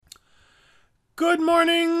Good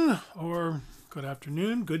morning, or good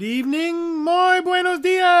afternoon, good evening, muy buenos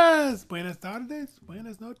dias, buenas tardes,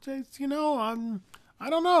 buenas noches. I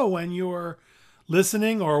don't know when you're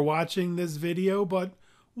listening or watching this video, but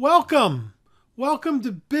welcome. Welcome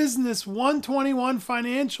to Business 121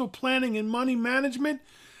 Financial Planning and Money Management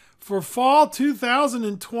for Fall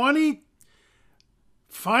 2020.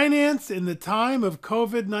 Finance in the time of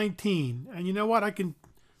COVID-19. And you know what? I can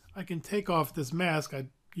take off this mask.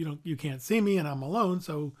 You can't see me and I'm alone,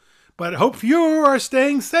 but I hope you are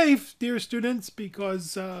staying safe, dear students,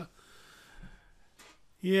 because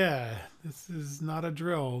this is not a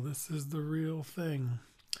drill. This is the real thing.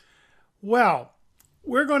 Well,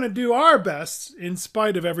 we're going to do our best in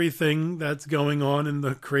spite of everything that's going on in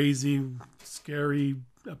the crazy, scary,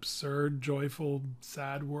 absurd, joyful,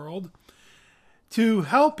 sad world to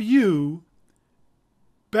help you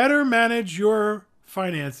better manage your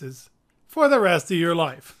finances for the rest of your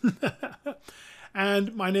life.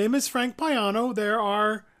 And my name is Frank Paiano. There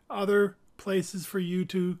are other places for you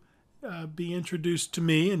to be introduced to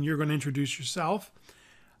me, and you're going to introduce yourself.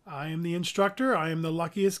 I am the instructor. I am the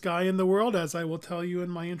luckiest guy in the world, as I will tell you in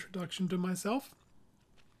my introduction to myself.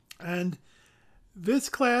 And this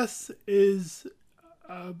class is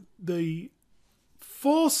the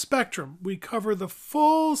full spectrum. We cover the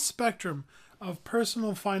full spectrum of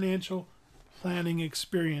personal financial planning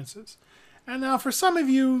experiences. And now for some of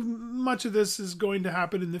you, much of this is going to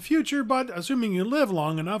happen in the future, but assuming you live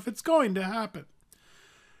long enough, it's going to happen.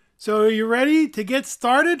 So are you ready to get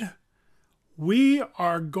started? We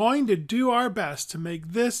are going to do our best to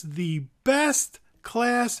make this the best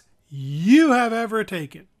class you have ever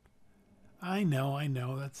taken. I know,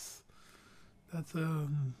 that's a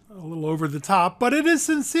little over the top, but it is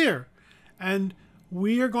sincere. And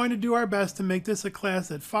we are going to do our best to make this a class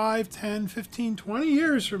that 5, 10, 15, 20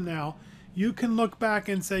 years from now, you can look back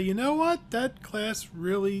and say, you know what? That class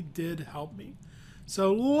really did help me.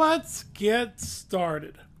 So let's get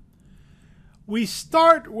started. We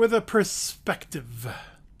start with a perspective.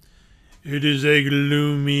 It is a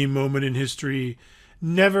gloomy moment in history.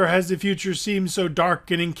 Never has the future seemed so dark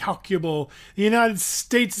and incalculable. The United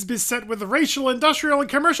States is beset with racial, industrial, and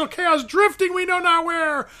commercial chaos, drifting we know not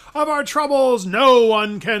where. Of our troubles, no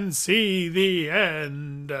one can see the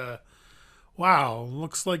end. Wow,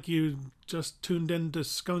 looks like you just tuned into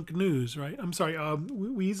Skunk News, right? I'm sorry,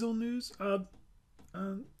 Weasel News?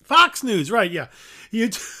 Fox News, right, yeah.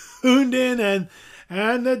 You tuned in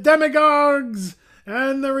and the demagogues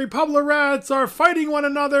and the Republicans are fighting one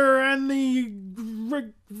another and the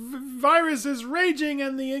virus is raging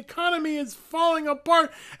and the economy is falling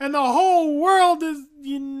apart and the whole world is,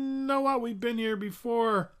 you know what, we've been here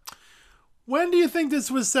before. When do you think this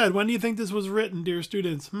was said? When do you think this was written, dear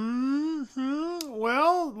students?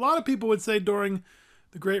 Well, a lot of people would say during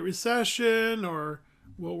the Great Recession or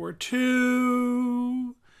World War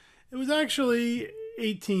II. It was actually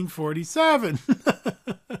 1847.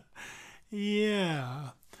 Yeah.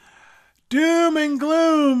 Doom and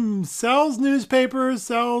gloom. Sells newspapers,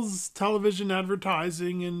 sells television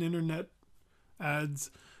advertising and internet ads.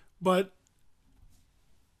 But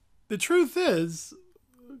the truth is,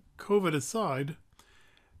 COVID aside,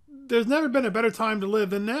 there's never been a better time to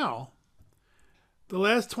live than now. The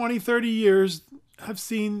last 20, 30 years have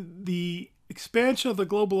seen the expansion of the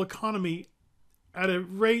global economy at a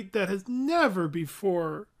rate that has never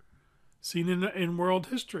before seen in world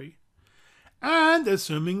history. And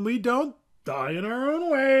assuming we don't die in our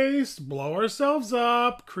own waste, blow ourselves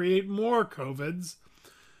up, create more COVIDs,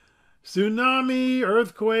 tsunami,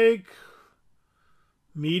 earthquake,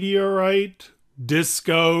 meteorite,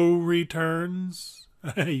 disco returns.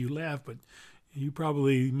 You laugh, but many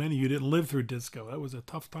of you didn't live through disco. That was a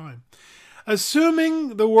tough time.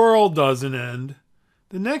 Assuming the world doesn't end,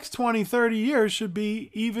 the next 20, 30 years should be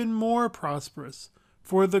even more prosperous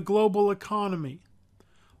for the global economy.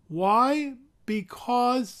 Why?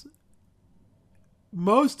 Because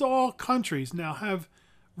most all countries now have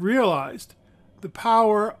realized the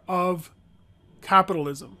power of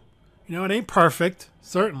capitalism. You know, it ain't perfect.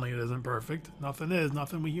 Certainly it isn't perfect. Nothing is.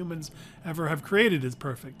 Nothing we humans ever have created is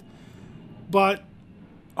perfect. But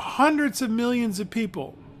hundreds of millions of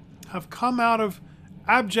people have come out of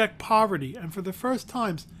abject poverty and for the first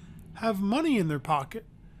time have money in their pocket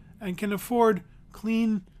and can afford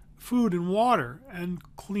clean food and water and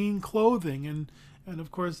clean clothing. And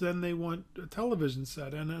of course, then they want a television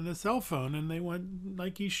set and a cell phone and they want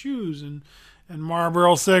Nike shoes and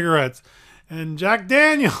Marlboro cigarettes and Jack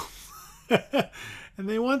Daniels. And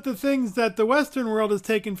they want the things that the Western world has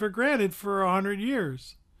taken for granted for 100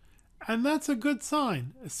 years. And that's a good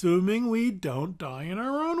sign, assuming we don't die in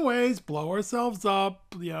our own ways, blow ourselves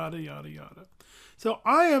up, yada, yada, yada. So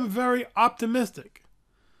I am very optimistic.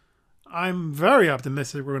 I'm very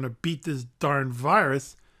optimistic we're going to beat this darn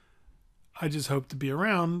virus. I just hope to be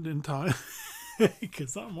around in time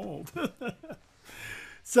because I'm old.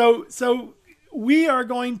 So we are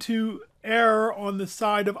going to err on the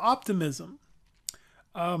side of optimism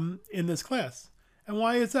in this class. And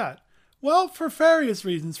why is that? Well, for various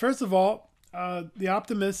reasons. First of all, the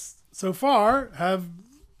optimists so far have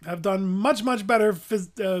done much better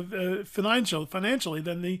financially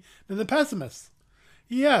than the pessimists.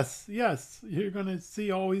 Yes, you're going to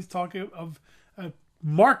see always talk of a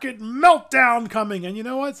market meltdown coming, and you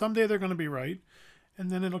know what? Someday they're going to be right,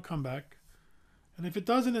 and then it'll come back. And if it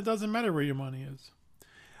doesn't matter where your money is.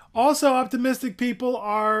 Also, optimistic people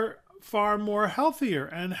are far more healthier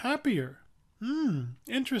and happier.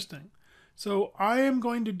 Interesting. So I am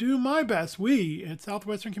going to do my best. We at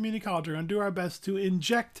Southwestern Community College are going to do our best to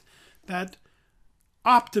inject that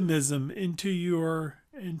optimism into your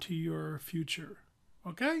future.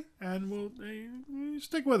 Okay? And we'll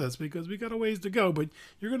stick with us because we got a ways to go. But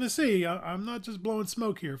you're going to see, I'm not just blowing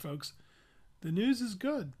smoke here, folks. The news is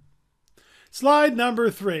good. Slide number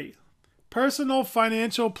 3. Personal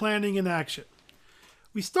financial planning in action.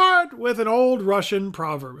 We start with an old Russian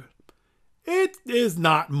proverb. It is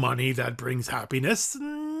not money that brings happiness.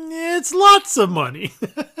 It's lots of money.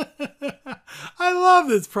 I love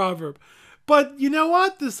this proverb. But you know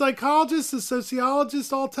what? The psychologists, the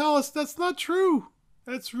sociologists all tell us that's not true.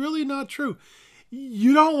 That's really not true.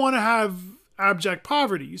 You don't want to have abject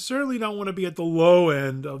poverty. You certainly don't want to be at the low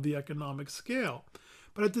end of the economic scale.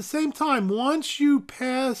 But at the same time, once you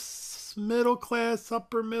pass middle class,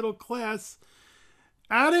 upper middle class,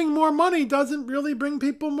 adding more money doesn't really bring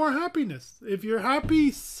people more happiness. If you're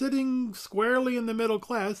happy sitting squarely in the middle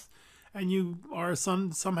class and you are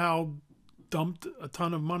somehow dumped a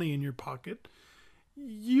ton of money in your pocket,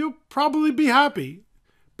 you'll probably be happy.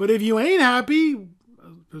 But if you ain't happy,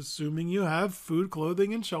 assuming you have food,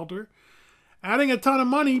 clothing, and shelter, adding a ton of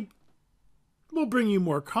money will bring you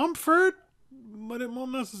more comfort, but it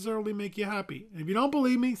won't necessarily make you happy. And if you don't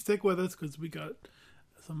believe me, stick with us because we got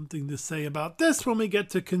something to say about this when we get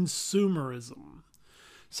to consumerism.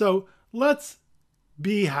 So let's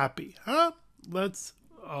be happy, huh? Let's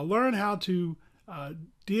learn how to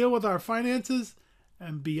deal with our finances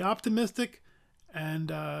and be optimistic, and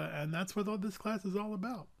that's what all this class is all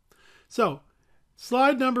about. So,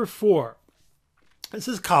 slide number 4. This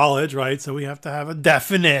is college, right? So we have to have a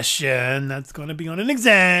definition that's going to be on an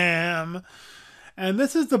exam. And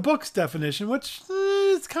this is the book's definition, which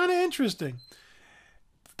is kind of interesting.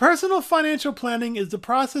 Personal financial planning is the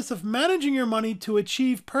process of managing your money to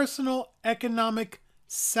achieve personal economic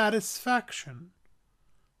satisfaction.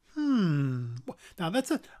 Now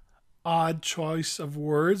that's an odd choice of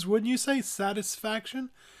words. Wouldn't you say satisfaction?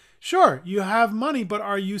 Sure, you have money, but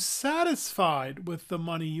are you satisfied with the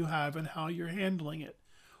money you have and how you're handling it?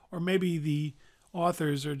 Or maybe the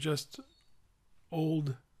authors are just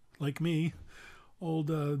old, like me,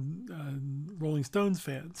 old Rolling Stones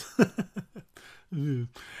fans.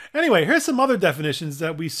 Anyway, here's some other definitions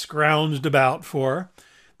that we scrounged about for.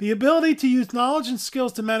 The ability to use knowledge and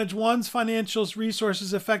skills to manage one's financial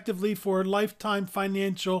resources effectively for lifetime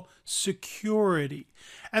financial security.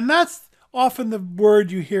 And that's often the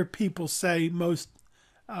word you hear people say most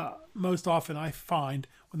often, I find,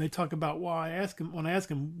 when they talk about when I ask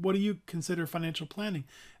them, what do you consider financial planning?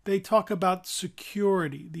 They talk about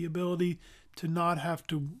security, the ability to not have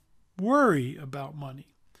to worry about money.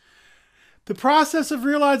 The process of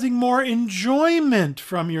realizing more enjoyment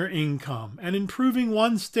from your income and improving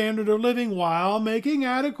one's standard of living while making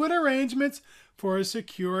adequate arrangements for a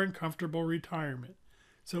secure and comfortable retirement.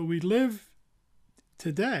 So we live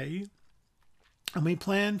today and we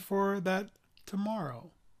plan for that tomorrow.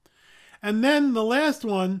 And then the last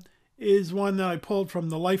one is one that I pulled from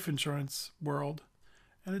the life insurance world,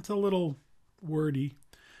 and it's a little wordy.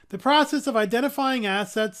 The process of identifying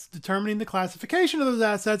assets, determining the classification of those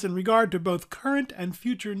assets in regard to both current and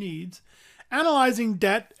future needs, analyzing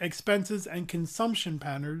debt, expenses, and consumption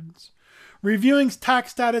patterns, reviewing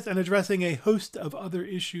tax status, and addressing a host of other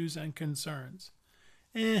issues and concerns.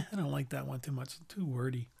 I don't like that one too much. It's too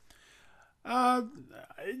wordy. How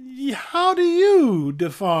do you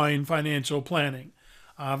define financial planning?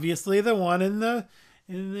 Obviously, the one in the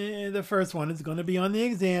first one is going to be on the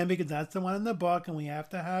exam because that's the one in the book, and we have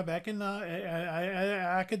to have academic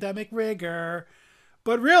rigor.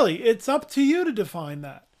 But really, it's up to you to define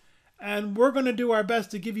that. And we're going to do our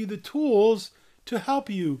best to give you the tools to help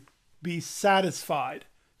you be satisfied,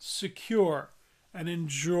 secure, and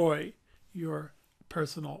enjoy your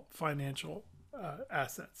personal financial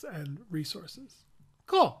assets and resources.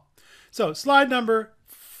 Cool. So slide number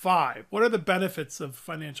 5. What are the benefits of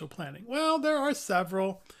financial planning? Well, there are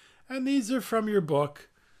several, and these are from your book.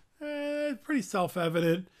 Pretty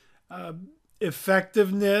self-evident.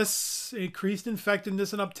 Effectiveness, increased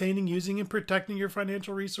effectiveness in obtaining, using, and protecting your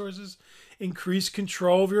financial resources. Increased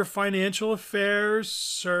control of your financial affairs,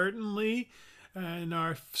 certainly. In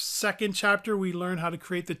our second chapter, we learn how to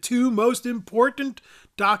create the 2 most important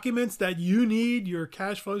documents that you need, your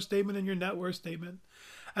cash flow statement and your net worth statement.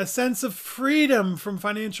 A sense of freedom from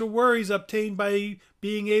financial worries obtained by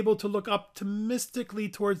being able to look optimistically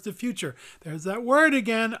towards the future. There's that word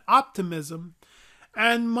again, optimism.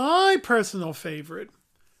 And my personal favorite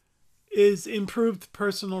is improved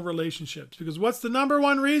personal relationships. Because what's the number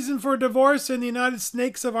 1 reason for divorce in the United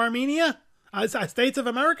States of Armenia? States of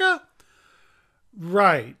America?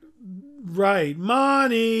 Right.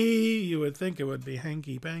 Money. You would think it would be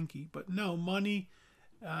hanky-panky, but no, money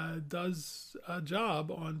does a job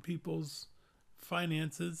on people's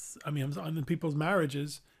finances. On people's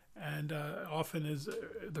marriages, and often is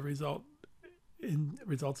the results in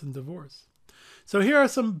divorce. So here are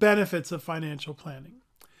some benefits of financial planning.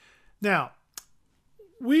 Now,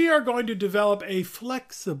 we are going to develop a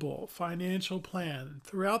flexible financial plan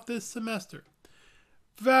throughout this semester.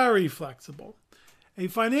 Very flexible. A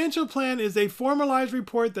financial plan is a formalized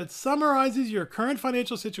report that summarizes your current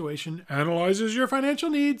financial situation, analyzes your financial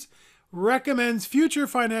needs, recommends future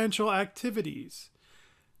financial activities.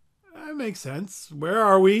 That makes sense. Where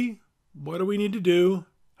are we? What do we need to do?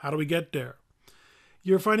 How do we get there?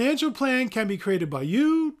 Your financial plan can be created by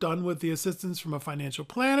you, done with the assistance from a financial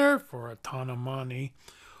planner for a ton of money,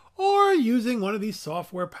 or using one of these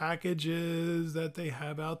software packages that they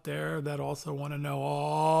have out there that also want to know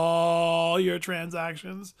all your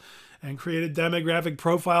transactions and create a demographic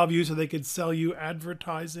profile of you so they could sell you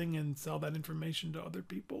advertising and sell that information to other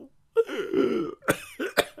people.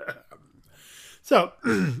 So,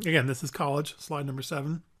 again, this is college, slide number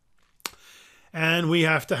 7. And we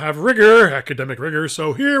have to have rigor, academic rigor.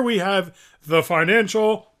 So here we have the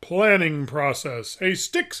financial planning process, a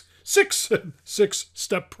six-step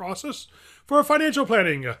process for financial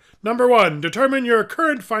planning. Number 1, determine your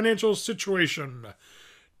current financial situation.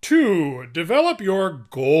 2, develop your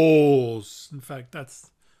goals. In fact,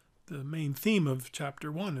 that's the main theme of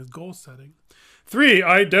chapter 1 is goal setting. 3,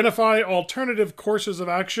 identify alternative courses of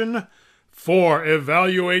action. 4,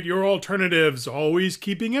 evaluate your alternatives, always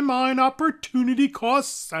keeping in mind opportunity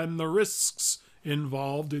costs and the risks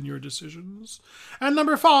involved in your decisions. And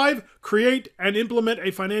number 5, create and implement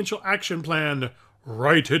a financial action plan.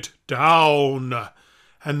 Write it down.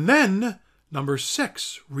 And then, number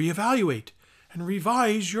 6, reevaluate and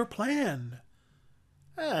revise your plan.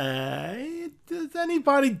 Does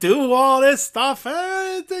anybody do all this stuff?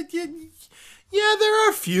 Yeah, there are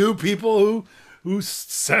a few people who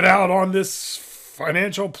set out on this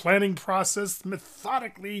financial planning process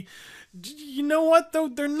methodically. You know what, though?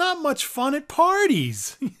 They're not much fun at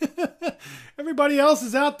parties. Everybody else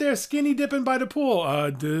is out there skinny dipping by the pool.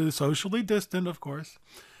 Socially distant, of course,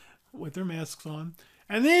 with their masks on.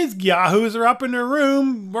 And these yahoos are up in their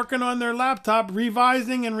room working on their laptop,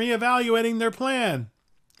 revising and reevaluating their plan.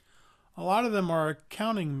 A lot of them are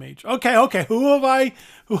accounting majors. Okay. Who have I?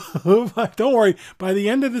 Don't worry. By the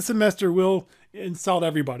end of the semester, we'll insult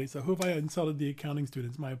everybody. So who have I insulted? The accounting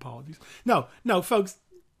students. My apologies. No, folks.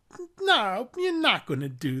 No, you're not going to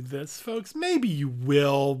do this, folks. Maybe you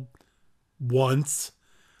will once.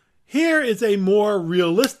 Here is a more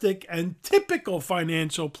realistic and typical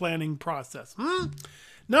financial planning process.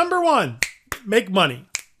 Number 1, make money.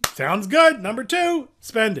 Sounds good. Number 2,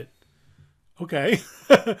 spend it. Okay.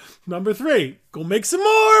 Number 3, go make some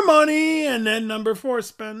more money. And then number 4,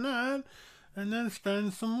 spend that. And then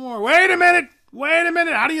spend some more. Wait a minute.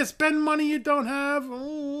 How do you spend money you don't have?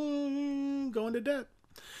 Go into debt.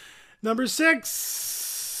 Number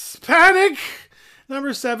 6, panic.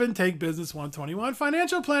 Number 7, take business 121,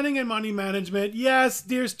 financial planning and money management. Yes,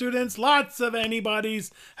 dear students, lots of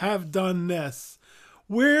anybody's have done this.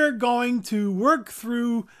 We're going to work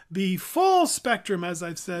through the full spectrum, as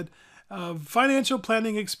I've said, of financial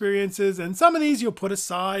planning experiences. And some of these you'll put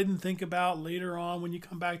aside and think about later on when you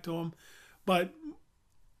come back to them. But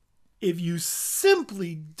if you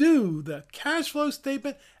simply do the cash flow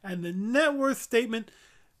statement and the net worth statement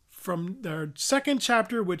from our second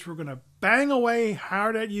chapter, which we're going to bang away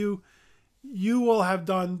hard at you, you will have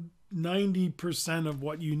done 90% of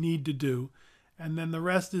what you need to do. And then the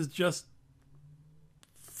rest is just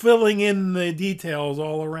filling in the details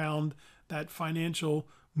all around that financial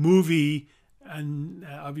movie and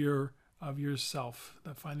of your of yourself,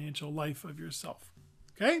 the financial life of yourself.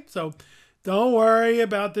 Okay, so don't worry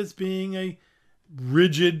about this being a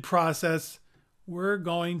rigid process. We're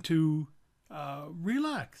going to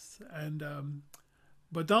relax, and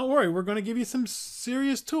but don't worry, we're going to give you some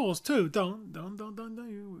serious tools too. Don't.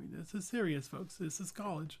 This is serious, folks. This is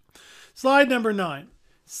college. Slide number 9.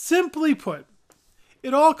 Simply put,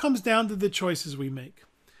 it all comes down to the choices we make.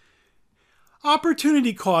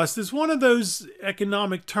 Opportunity cost is one of those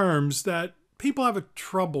economic terms that people have a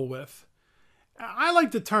trouble with. I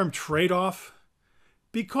like the term trade-off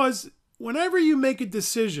because whenever you make a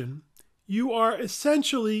decision, you are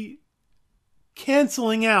essentially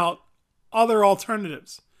canceling out other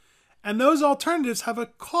alternatives. And those alternatives have a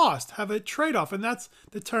cost, have a trade-off, and that's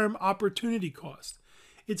the term opportunity cost.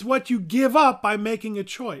 It's what you give up by making a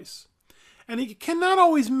choice. And you cannot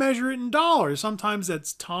always measure it in dollars. Sometimes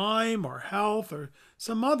that's time or health or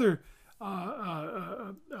some other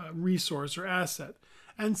resource or asset.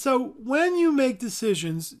 And so when you make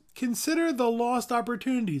decisions, consider the lost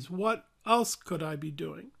opportunities. What else could I be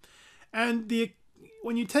doing? And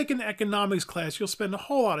when you take an economics class, you'll spend a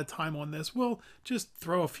whole lot of time on this. We'll just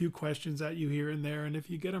throw a few questions at you here and there. And if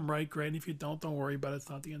you get them right, great. And if you don't worry about it. It's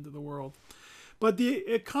not the end of the world. But the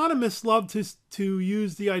economists love to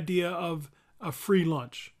use the idea of a free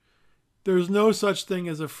lunch. There's no such thing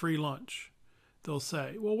as a free lunch. They'll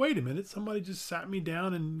say, well, wait a minute. Somebody just sat me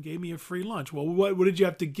down and gave me a free lunch. Well, what did you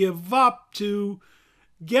have to give up to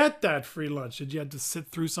get that free lunch? Did you have to sit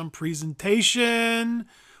through some presentation?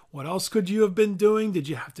 What else could you have been doing? Did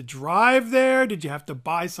you have to drive there? Did you have to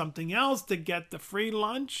buy something else to get the free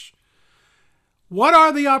lunch? What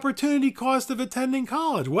are the opportunity costs of attending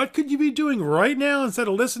college? What could you be doing right now instead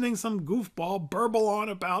of listening some goofball burble on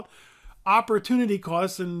about opportunity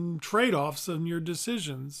costs and trade-offs in your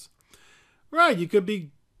decisions? Right, you could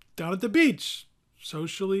be down at the beach,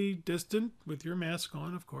 socially distant with your mask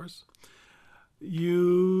on, of course.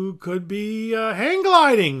 You could be hang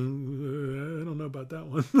gliding. I don't know about that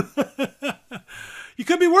one. You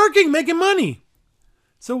could be working, making money.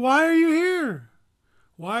 So why are you here?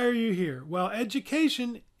 Why are you here? Well,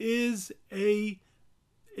 education is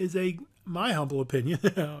my humble opinion,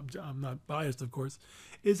 I'm not biased, of course,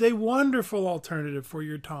 is a wonderful alternative for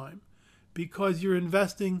your time because you're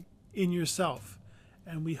investing in yourself.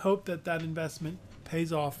 And we hope that that investment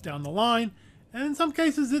pays off down the line. And in some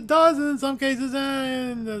cases it does, and in some cases,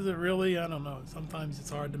 does it really? I don't know. Sometimes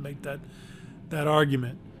it's hard to make that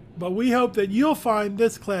argument. But we hope that you'll find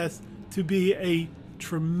this class to be a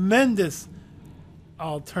tremendous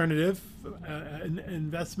alternative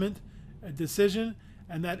investment decision,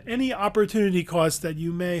 and that any opportunity costs that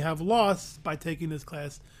you may have lost by taking this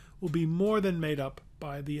class will be more than made up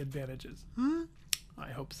by the advantages.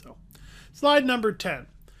 I hope so. Slide number 10.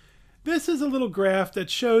 This is a little graph that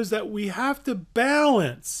shows that we have to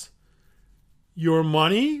balance your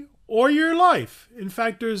money or your life. In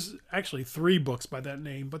fact, there's actually 3 books by that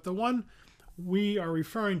name, but the one we are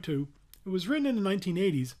referring to, it was written in the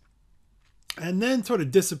 1980s and then sort of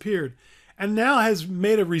disappeared and now has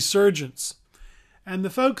made a resurgence. And the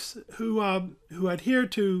folks who adhere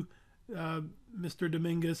to Mr.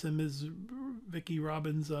 Dominguez and Ms. Vicki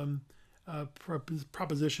Robbins'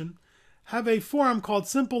 proposition have a forum called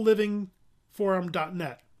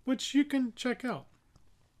simplelivingforum.net, which you can check out.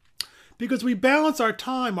 Because we balance our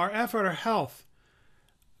time, our effort, our health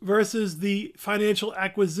versus the financial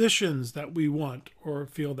acquisitions that we want or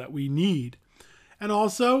feel that we need. And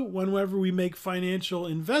also, whenever we make financial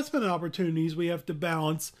investment opportunities, we have to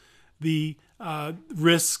balance the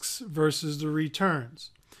risks versus the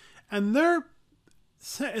returns. And their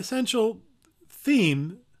essential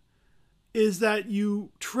theme is that you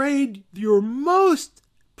trade your most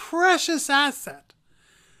precious asset,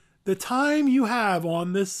 the time you have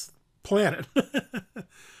on this planet,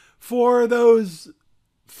 for those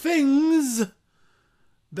things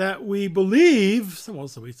that we believe, well,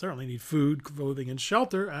 so we certainly need food, clothing, and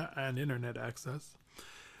shelter, and internet access.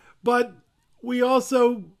 But we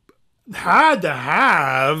also had to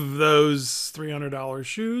have those $300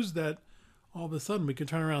 shoes that all of a sudden we could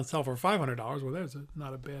turn around and sell for $500. Well, there's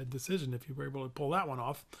not a bad decision if you were able to pull that one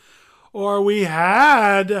off. Or we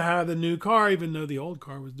had to have the new car, even though the old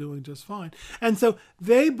car was doing just fine. And so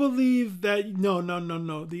they believe that, no.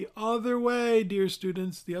 The other way, dear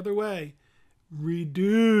students, the other way.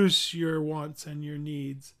 Reduce your wants and your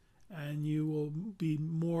needs, and you will be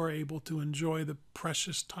more able to enjoy the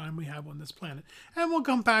precious time we have on this planet. And we'll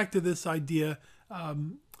come back to this idea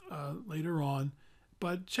later on.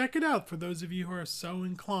 But check it out for those of you who are so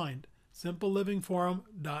inclined.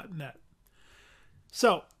 simplelivingforum.net.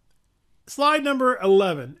 So, Slide number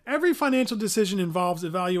 11. Every financial decision involves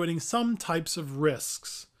evaluating some types of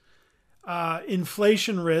risks.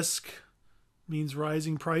 Inflation risk means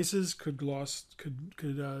rising prices could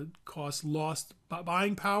cost lost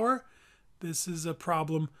buying power. This is a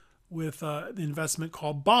problem with the investment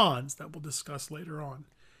called bonds that we'll discuss later on.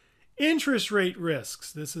 Interest rate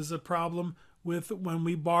risks. This is a problem with when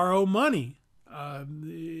we borrow money.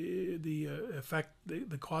 The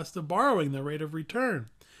cost of borrowing, the rate of return.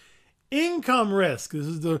 Income risk. This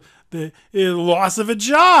is the loss of a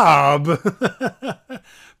job.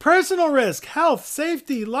 Personal risk, health,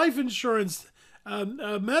 safety, life insurance,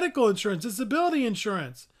 medical insurance, disability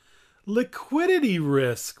insurance. Liquidity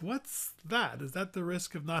risk. What's that? Is that the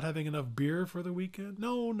risk of not having enough beer for the weekend?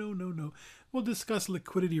 No. We'll discuss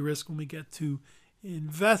liquidity risk when we get to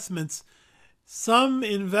investments. Some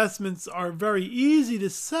investments are very easy to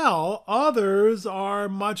sell. Others are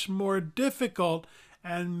much more difficult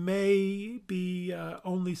and may be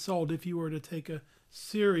only sold if you were to take a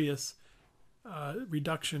serious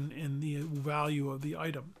reduction in the value of the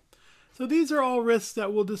item. So these are all risks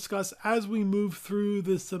that we'll discuss as we move through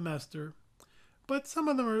this semester. But some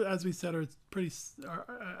of them are, as we said,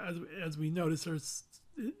 as we notice, are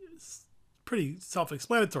pretty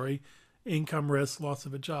self-explanatory. Income risk, loss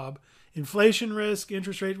of a job, inflation risk,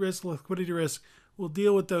 interest rate risk, liquidity risk. We'll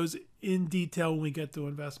deal with those in detail when we get to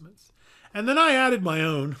investments. And then I added my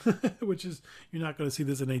own, which is, you're not going to see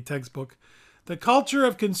this in a textbook. The culture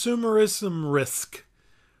of consumerism risk,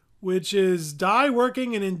 which is die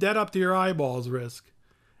working and in debt up to your eyeballs risk.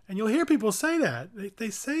 And you'll hear people say that.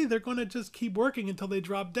 They say they're going to just keep working until they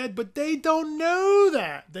drop dead, but they don't know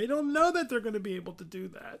that. They don't know that they're going to be able to do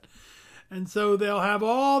that. And so they'll have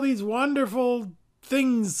all these wonderful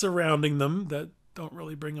things surrounding them that don't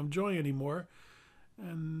really bring them joy anymore.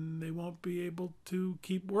 And they won't be able to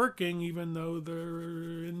keep working even though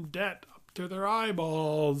they're in debt up to their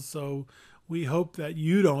eyeballs. So we hope that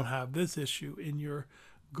you don't have this issue in your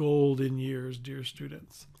golden years, dear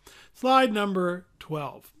students. Slide number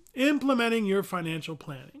 12. Implementing your financial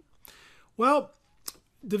planning. Well,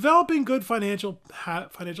 developing good financial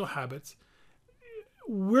habits,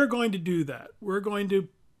 we're going to do that. We're going to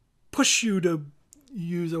push you to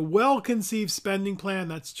use a well-conceived spending plan.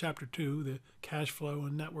 That's chapter 2, the cash flow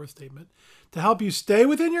and net worth statement, to help you stay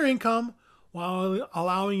within your income while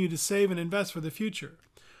allowing you to save and invest for the future.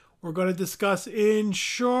 We're going to discuss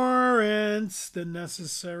insurance, the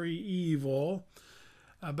necessary evil,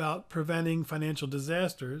 about preventing financial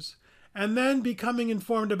disasters, and then becoming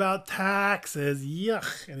informed about taxes,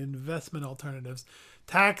 yuck, and investment alternatives.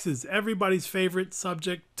 Taxes, everybody's favorite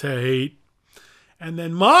subject to hate. And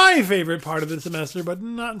then my favorite part of the semester, but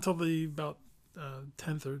not until the about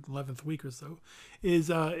 10th or 11th week or so,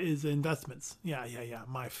 is investments. Yeah,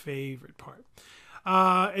 my favorite part.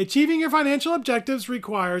 Achieving your financial objectives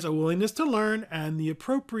requires a willingness to learn and the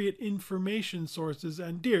appropriate information sources.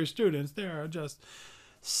 And dear students, there are just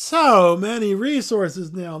so many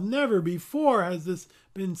resources now. Never before has this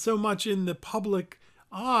been so much in the public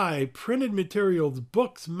eye. Printed materials,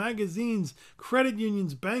 books, magazines, credit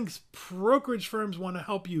unions, banks, brokerage firms want to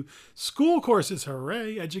help you. School courses,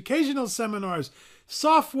 hooray, educational seminars,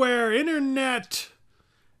 software, internet,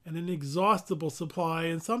 and an inexhaustible supply,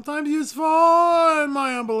 and sometimes useful, in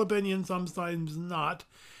my humble opinion, sometimes not,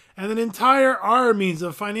 and an entire armies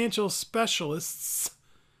of financial specialists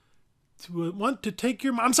to want to take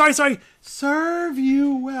your... serve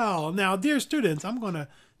you well. Now, dear students, I'm going to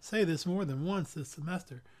say this more than once this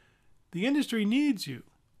semester. The industry needs you.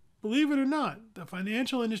 Believe it or not, the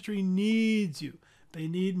financial industry needs you. They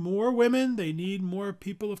need more women. They need more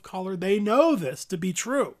people of color. They know this to be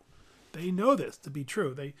true.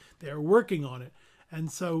 They are working on it.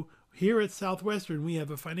 And so here at Southwestern, we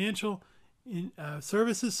have a financial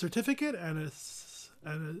services certificate and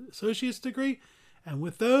an associate's degree. And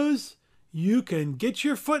with those, you can get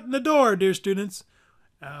your foot in the door, dear students.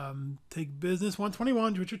 Take Business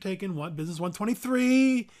 121, which you're taking. Business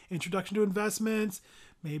 123, Introduction to Investments,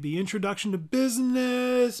 maybe Introduction to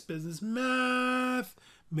Business Math,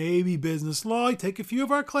 maybe Business Law. You take a few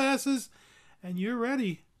of our classes, and you're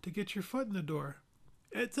ready to get your foot in the door.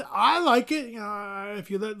 I like it. If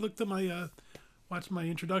you looked at my, watch my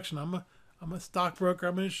introduction, I'm a stockbroker.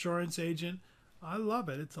 I'm an insurance agent. I love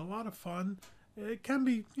it. It's a lot of fun. It can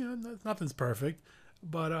be, nothing's perfect.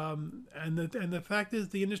 But and the fact is,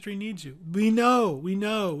 the industry needs you. We know.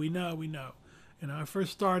 I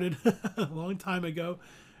first started a long time ago,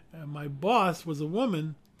 and my boss was a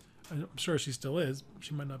woman. I'm sure she still is.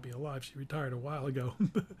 She might not be alive. She retired a while ago.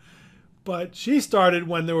 But she started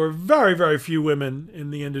when there were very, very few women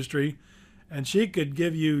in the industry, And she could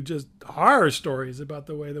give you just horror stories about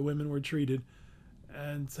the way the women were treated.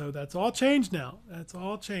 And so that's all changed now. That's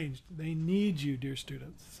all changed. They need you, dear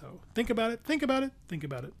students. So think about it, think about it, think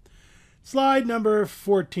about it. Slide number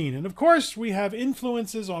 14. And of course, we have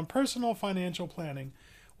influences on personal financial planning,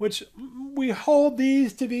 which we hold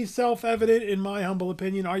these to be self-evident in my humble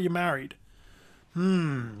opinion. Are you married?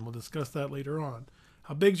 We'll discuss that later on.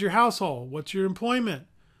 How big's your household? What's your employment?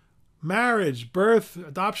 Marriage, birth,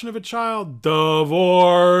 adoption of a child,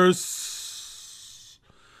 divorce.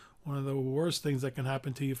 One of the worst things that can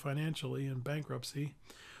happen to you financially in bankruptcy.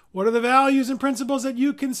 What are the values and principles that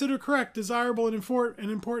you consider correct, desirable, and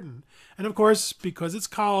important? And of course, because it's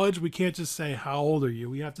college, we can't just say, how old are you?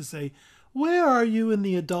 We have to say, where are you in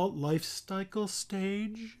the adult life cycle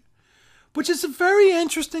stage? Which is a very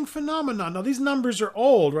interesting phenomenon. Now, these numbers are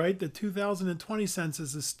old, right? The 2020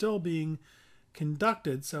 census is still being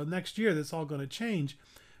conducted, so next year that's all going to change.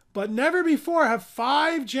 But never before have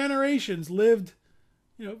 5 generations lived.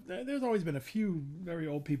 There's always been a few very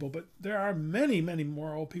old people, but there are many, many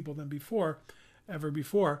more old people than ever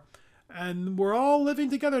before. And we're all living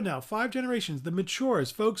together now, 5 generations, the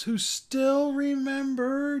matures, folks who still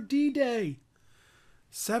remember D-Day.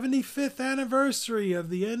 75th anniversary of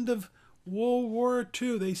the end of World War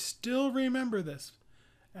II. They still remember this.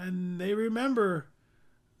 And they remember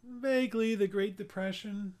vaguely the Great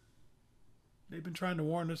Depression. They've been trying to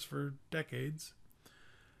warn us for decades.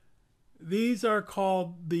 These are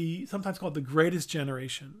sometimes called the greatest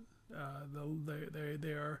generation.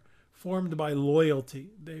 They are formed by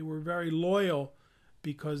loyalty. They were very loyal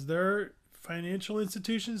because their financial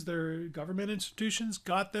institutions, their government institutions,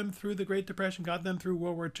 got them through the Great Depression, got them through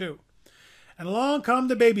World War II. And along come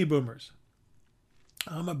the baby boomers.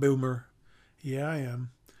 I'm a boomer. Yeah, I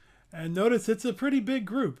am. And notice it's a pretty big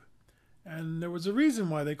group. And there was a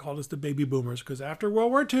reason why they called us the baby boomers, because after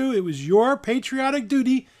World War II, it was your patriotic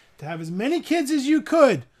duty to have as many kids as you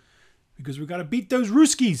could, because we got to beat those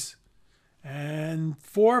Ruskies. And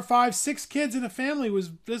 4, 5, 6 kids in a family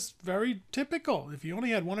was just very typical. If you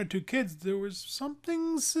only had 1 or 2 kids, there was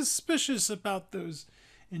something suspicious about those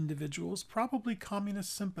individuals, probably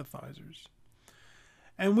communist sympathizers.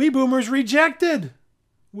 And we boomers rejected.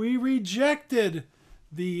 We rejected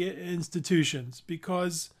the institutions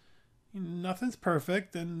because nothing's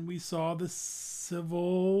perfect, and we saw the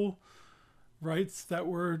civil rights that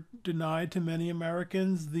were denied to many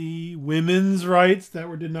Americans, the women's rights that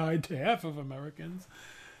were denied to half of Americans,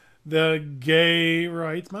 the gay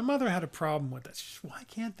rights. My mother had a problem with that. She said, why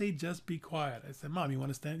can't they just be quiet? I said, Mom, you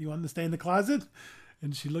want to stay in the closet?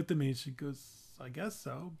 And she looked at me and she goes, I guess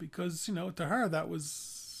so, because to her that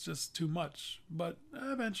was just too much. But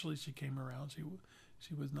eventually she came around.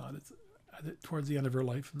 She was not towards the end of her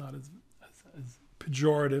life, not as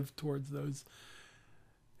pejorative towards those.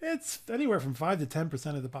 It's anywhere from 5 to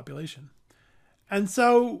 10% of the population. And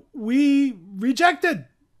so we rejected,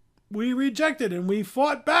 and we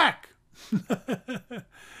fought back.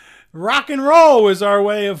 Rock and roll was our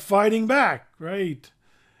way of fighting back, right?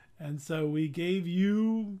 And so we gave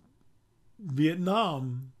you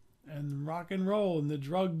Vietnam and rock and roll and the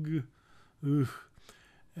drug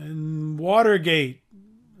and Watergate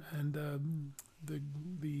and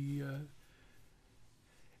the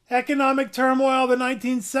economic turmoil of the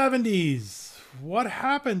 1970s. What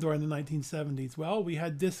happened during the 1970s? Well, we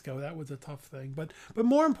had disco. That was a tough thing. But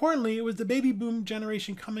more importantly, it was the baby boom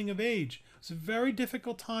generation coming of age. It was a very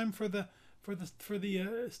difficult time for the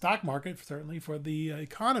stock market, certainly for the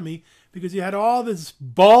economy, because you had all this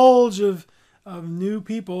bulge of new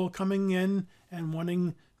people coming in and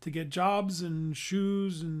wanting to get jobs and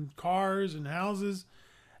shoes and cars and houses.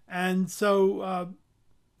 And so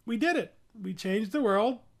we did it. We changed the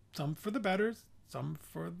world. Some for the better, some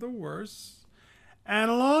for the worse.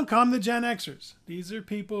 And along come the Gen Xers. These are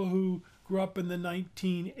people who grew up in the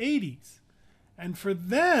 1980s. And for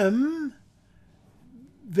them,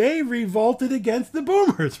 they revolted against the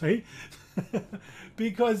boomers, right?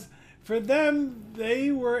 Because for them,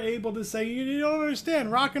 they were able to say, you don't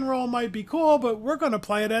understand, rock and roll might be cool, but we're going to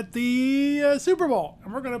play it at the Super Bowl.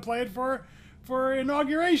 And we're going to play it for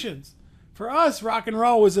inaugurations. For us, rock and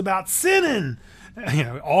roll was about sinning.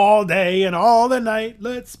 All day and all the night.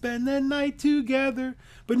 Let's spend the night together.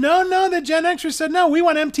 But no, the Gen Xers said, no, we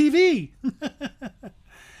want MTV.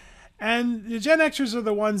 And the Gen Xers are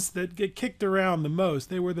the ones that get kicked around the most.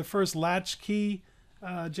 They were the first latchkey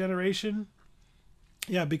generation.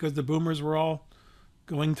 Yeah, because the boomers were all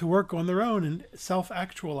going to work on their own and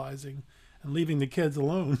self-actualizing and leaving the kids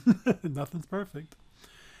alone. Nothing's perfect.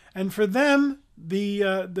 And for them, the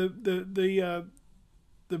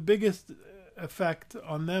biggest effect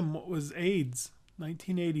on them was AIDS,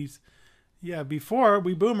 1980s. Yeah, before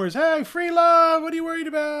we boomers, hey, free love. What are you worried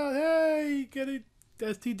about? Hey, get a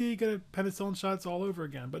STD, get a penicillin shots all over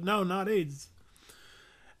again. But no, not AIDS.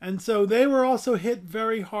 And so they were also hit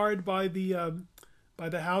very hard by the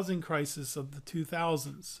housing crisis of the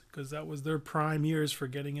 2000s because that was their prime years for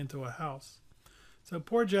getting into a house. So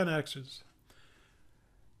poor Gen Xers.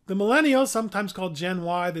 The millennials, sometimes called Gen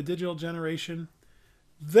Y, the digital generation,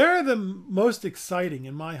 they're the most exciting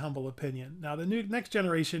in my humble opinion. Now the next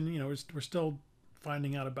generation, we're still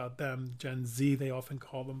finding out about them. Gen Z, they often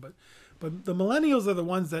call them, but the millennials are the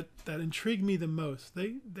ones that intrigue me the most.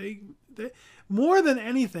 They more than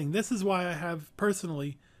anything. This is why I have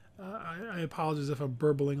personally. I apologize if I'm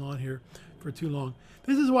burbling on here for too long.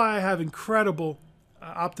 This is why I have incredible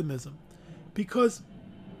optimism, because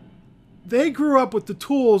they grew up with the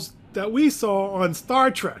tools that we saw on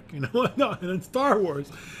Star Trek, and in Star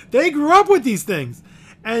Wars. They grew up with these things,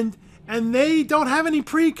 and they don't have any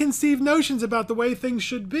preconceived notions about the way things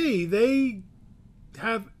should be. They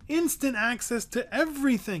have instant access to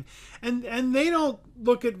everything, and they don't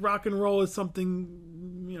look at rock and roll as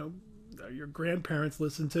something your grandparents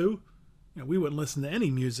listened to. We wouldn't listen to any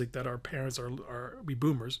music that our parents we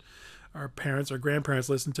boomers, our parents or grandparents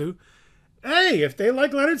listened to. Hey, if they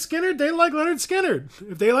like Leonard Skinner, they like Leonard Skinner.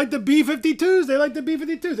 If they like the B-52s, they like the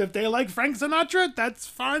B-52s. If they like Frank Sinatra, that's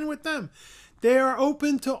fine with them. They are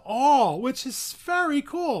open to all, which is very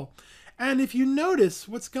cool. And if you notice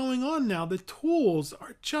what's going on now, the tools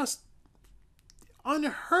are just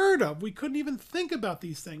unheard of. We couldn't even think about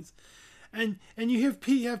these things. And you have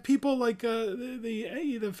people like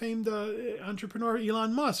the famed entrepreneur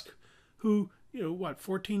Elon Musk, who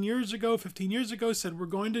 15 years ago said we're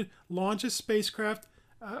going to launch a spacecraft,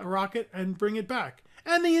 a rocket, and bring it back.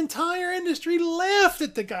 And the entire industry laughed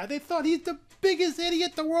at the guy. They thought he's the biggest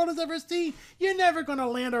idiot the world has ever seen. You're never going to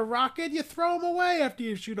land a rocket. You throw them away after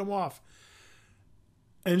you shoot them off.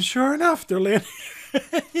 And sure enough, they're landing.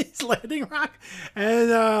 He's landing rock,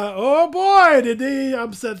 and oh boy, did they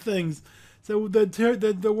upset things. So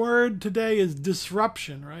the word today is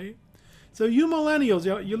disruption, right? So you millennials,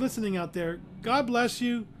 you're listening out there, God bless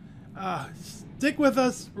you. Stick with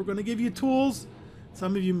us. We're going to give you tools.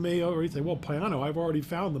 Some of you may already say, well, Piano, I've already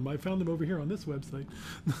found them. I found them over here on this website.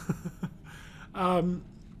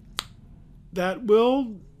 That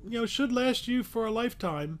will, should last you for a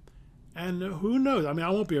lifetime. And who knows? I mean, I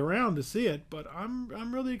won't be around to see it, but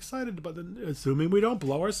I'm really excited about assuming we don't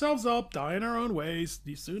blow ourselves up, die in our own ways,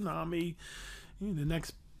 the tsunami, the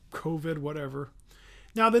next COVID, whatever.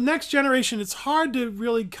 Now, the next generation, it's hard to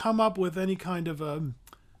really come up with any kind of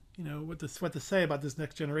what to say about this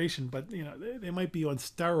next generation, but they might be on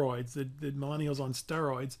steroids, the millennials on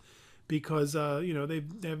steroids, because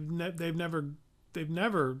they've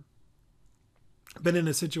never been in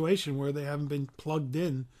a situation where they haven't been plugged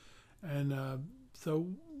in. And so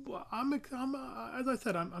I'm as I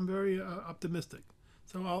said, I'm very optimistic.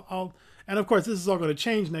 So and of course this is all going to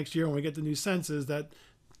change next year when we get the new census. That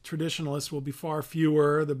traditionalists will be far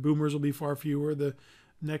fewer, the boomers will be far fewer, the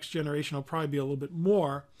next generation will probably be a little bit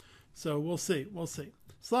more. So we'll see.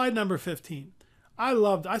 Slide number 15.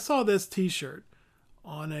 I saw this T-shirt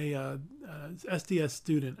on a SDS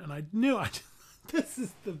student, and I knew this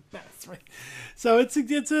is the best, right? So it's a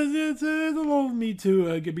little Me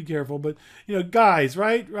Too. Be careful, but guys,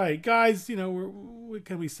 right, guys. What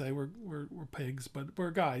can we say? We're pigs, but we're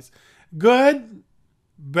guys. Good,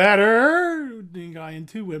 better, guy and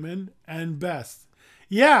two women, and best.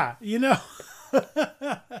 Yeah,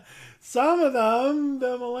 some of them,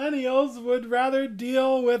 the millennials, would rather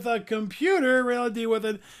deal with a computer, rather deal with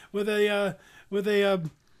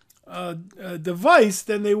a device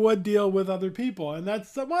than they would deal with other people. And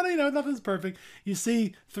that's nothing's perfect. You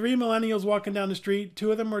see 3 millennials walking down the street,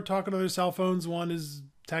 2 of them are talking on their cell phones, 1 is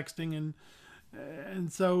texting,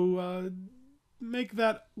 and so make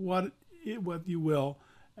that what you will.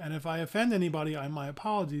 And if I offend anybody, my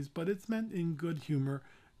apologies, but it's meant in good humor,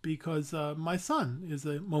 because my son is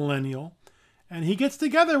a millennial and he gets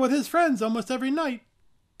together with his friends almost every night.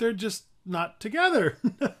 They're just not together.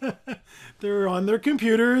 They're on their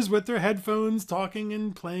computers with their headphones talking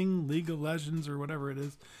and playing League of Legends or whatever it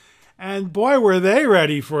is. And boy, were they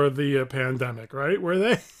ready for the pandemic, right? Were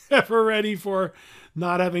they ever ready for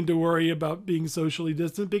not having to worry about being socially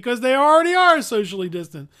distant, because they already are socially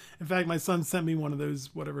distant. In fact, my son sent me one of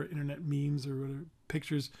those, whatever, internet memes or whatever,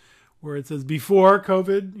 pictures where it says before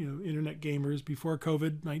COVID, internet gamers, before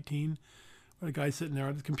COVID-19, a guy sitting there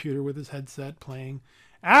on his computer with his headset playing.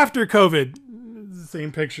 After COVID, the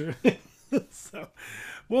same picture. So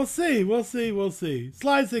we'll see.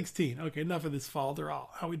 Slide 16. Okay, enough of this falderall.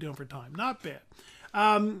 How are we doing for time? Not bad.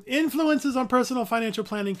 Influences on personal financial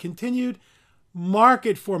planning continued.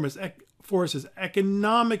 market forces,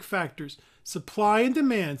 economic factors, supply and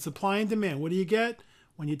demand, supply and demand. What do you get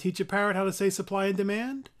when you teach a parrot how to say supply and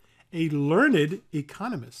demand? A learned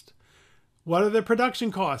economist. What are the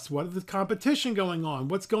production costs? What is the competition going on?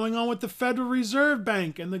 What's going on with the Federal Reserve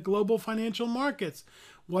Bank and the global financial markets?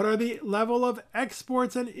 What are the level of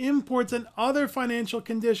exports and imports and other financial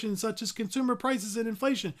conditions such as consumer prices and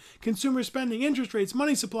inflation, consumer spending, interest rates,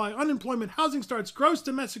 money supply, unemployment, housing starts, gross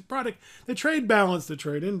domestic product, the trade balance, the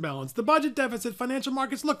trade imbalance, the budget deficit, financial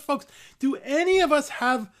markets? Look, folks, do any of us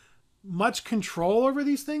have much control over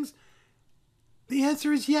these things? The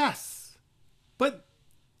answer is yes. But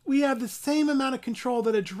we have the same amount of control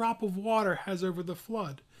that a drop of water has over the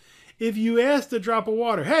flood. If you ask a drop of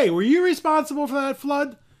water, hey, were you responsible for that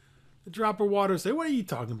flood? The drop of water say, what are you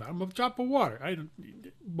talking about? I'm a drop of water.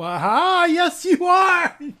 Yes, you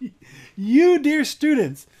are. You, dear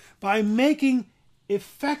students, by making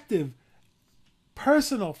effective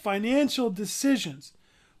personal financial decisions,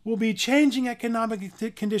 will be changing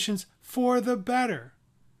economic conditions for the better.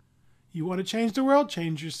 You want to change the world?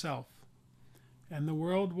 Change yourself. And the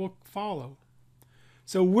world will follow.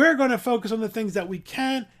 So we're going to focus on the things that we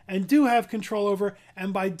can and do have control over.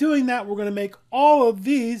 And by doing that, we're going to make all of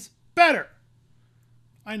these better.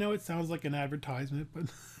 I know it sounds like an advertisement, but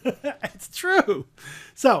it's true.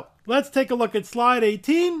 So let's take a look at slide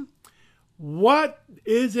 18. What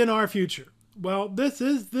is in our future? Well, this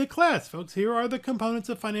is the class, folks. Here are the components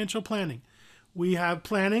of financial planning. We have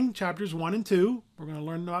planning, chapters 1 and 2. We're going to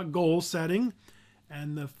learn about goal setting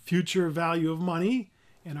and the future value of money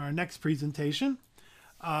in our next presentation.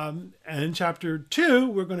 And in chapter 2,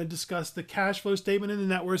 we're going to discuss the cash flow statement and the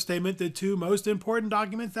net worth statement, the two most important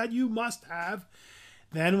documents that you must have.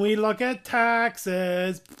 Then we look at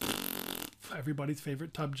taxes, everybody's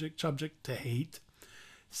favorite subject to hate.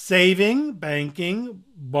 Saving, banking,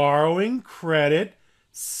 borrowing, credit,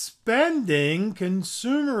 spending,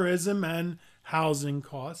 consumerism, and housing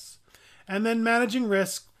costs. And then managing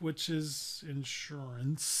risk, which is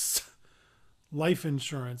insurance. Life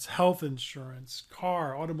insurance, health insurance,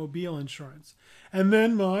 car, automobile insurance. And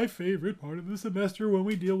then my favorite part of the semester when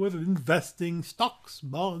we deal with investing, stocks,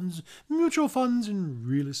 bonds, mutual funds, and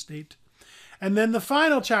real estate. And then the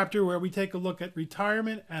final chapter where we take a look at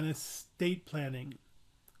retirement and estate planning.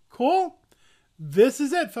 Cool? This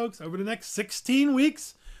is it, folks. Over the next 16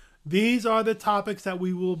 weeks, these are the topics that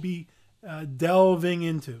we will be delving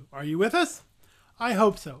into. Are you with us? I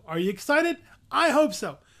hope so. Are you excited? I hope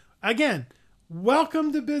so. Again,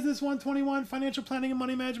 welcome to Business 121, Financial Planning and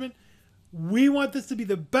Money Management. We want this to be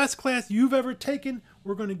the best class you've ever taken.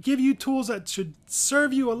 We're going to give you tools that should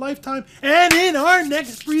serve you a lifetime. And in our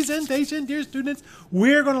next presentation, dear students,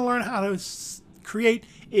 we're going to learn how to create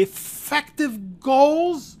effective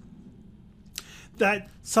goals, that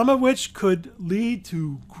some of which could lead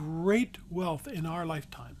to great wealth in our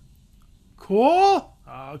lifetime. Cool?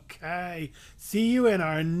 Okay. See you in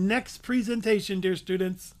our next presentation, dear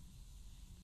students.